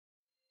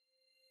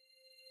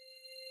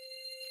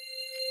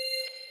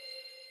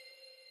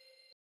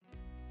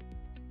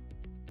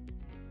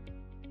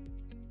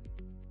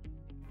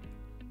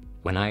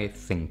When I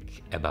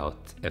think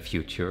about a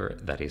future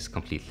that is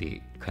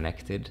completely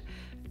connected,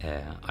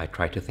 I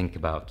try to think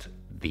about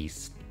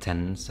these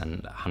tens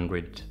and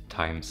 100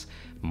 times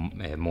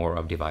more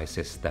of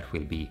devices that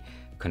will be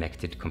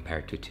connected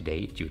compared to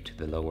today due to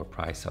the lower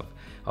price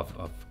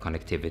of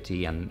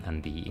connectivity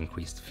and the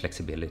increased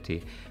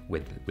flexibility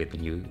with the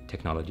new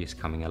technologies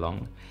coming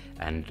along.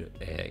 And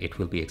it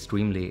will be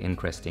extremely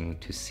interesting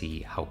to see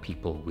how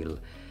people will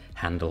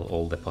handle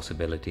all the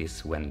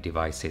possibilities when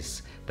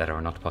devices that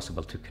are not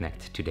possible to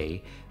connect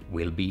today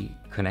will be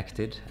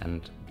connected,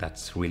 and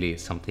that's really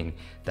something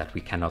that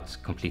we cannot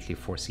completely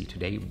foresee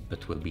today,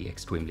 but will be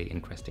extremely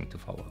interesting to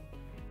follow.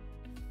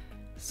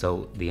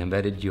 So the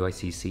embedded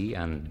UICC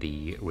and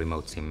the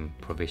remote SIM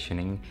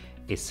provisioning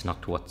is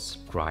not what's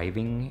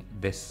driving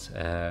this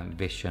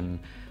vision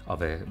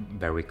of a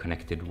very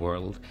connected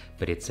world,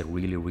 but it's a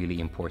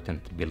really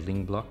important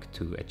building block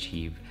to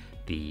achieve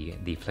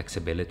the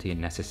flexibility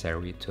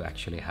necessary to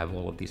actually have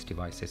all of these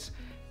devices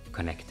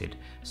connected.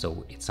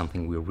 So it's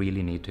something we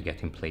really need to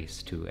get in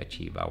place to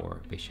achieve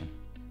our vision.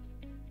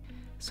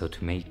 So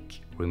to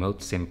make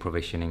remote SIM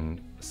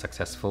provisioning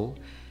successful,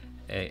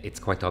 it's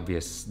quite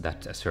obvious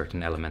that a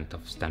certain element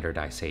of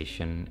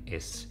standardization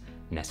is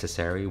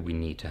necessary. We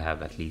need to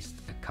have at least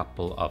a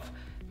couple of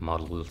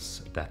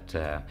models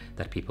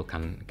that people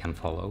can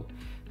follow.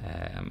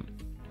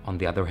 On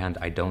the other hand,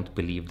 I don't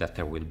believe that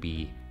there will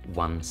be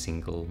one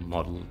single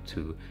model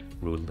to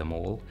rule them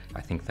all.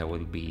 I think there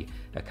will be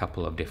a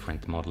couple of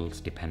different models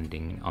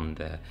depending on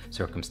the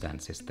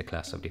circumstances, the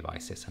class of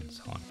devices, and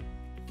so on.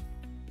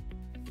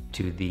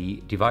 To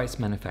the device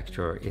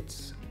manufacturer,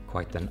 it's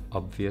quite an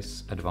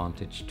obvious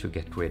advantage to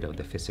get rid of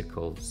the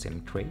physical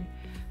SIM tray,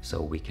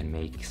 so we can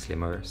make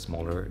slimmer,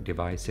 smaller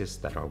devices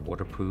that are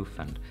waterproof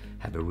and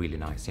have a really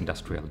nice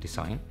industrial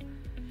design.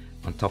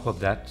 On top of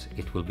that,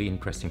 it will be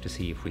interesting to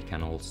see if we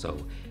can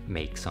also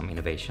make some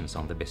innovations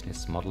on the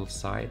business model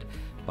side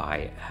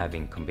by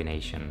having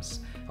combinations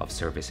of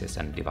services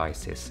and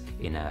devices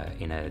in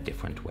a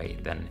different way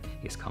than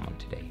is common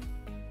today.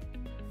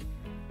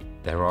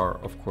 There are,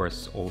 of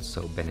course,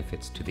 also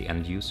benefits to the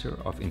end user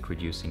of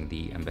introducing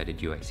the embedded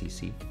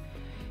UICC.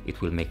 It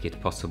will make it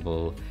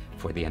possible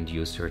for the end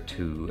user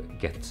to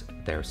get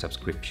their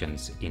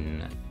subscriptions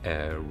in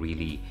a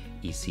really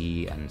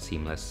easy and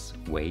seamless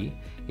way.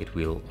 It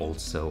will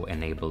also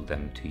enable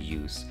them to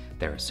use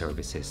their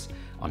services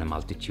on a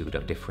multitude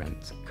of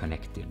different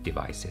connected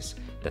devices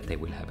that they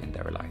will have in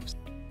their lives.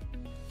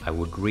 I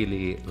would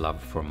really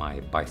love for my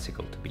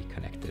bicycle to be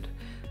connected.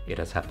 It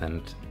has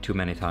happened too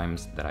many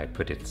times that I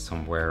put it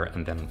somewhere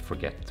and then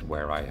forget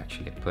where I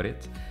actually put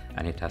it,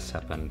 and it has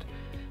happened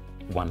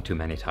one too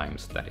many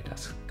times that it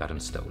has gotten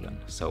stolen.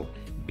 So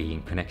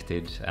being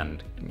connected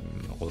and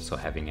also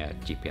having a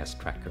GPS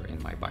tracker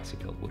in my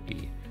bicycle would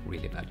be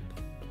really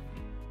valuable.